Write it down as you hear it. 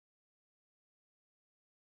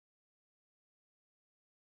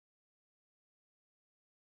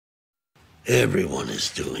Everyone is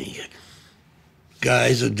doing it.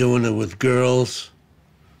 Guys are doing it with girls,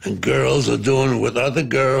 and girls are doing it with other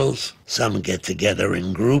girls. Some get together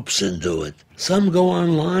in groups and do it. Some go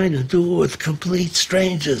online and do it with complete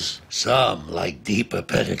strangers. Some like deeper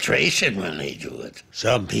penetration when they do it.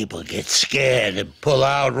 Some people get scared and pull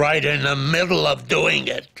out right in the middle of doing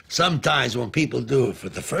it. Sometimes when people do it for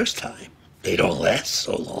the first time, they don't last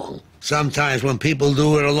so long. Sometimes when people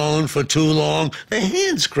do it alone for too long, their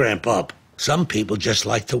hands cramp up. Some people just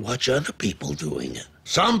like to watch other people doing it.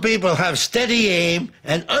 Some people have steady aim,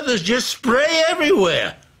 and others just spray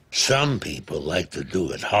everywhere. Some people like to do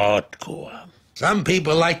it hardcore. Some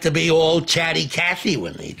people like to be all chatty Cathy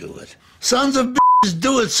when they do it. Sons of bitches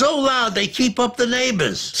do it so loud they keep up the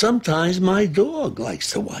neighbors. Sometimes my dog likes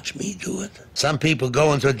to watch me do it. Some people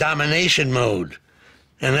go into domination mode,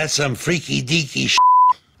 and that's some freaky deaky shit.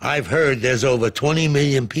 I've heard there's over 20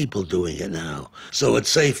 million people doing it now, so it's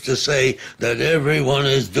safe to say that everyone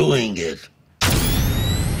is doing it.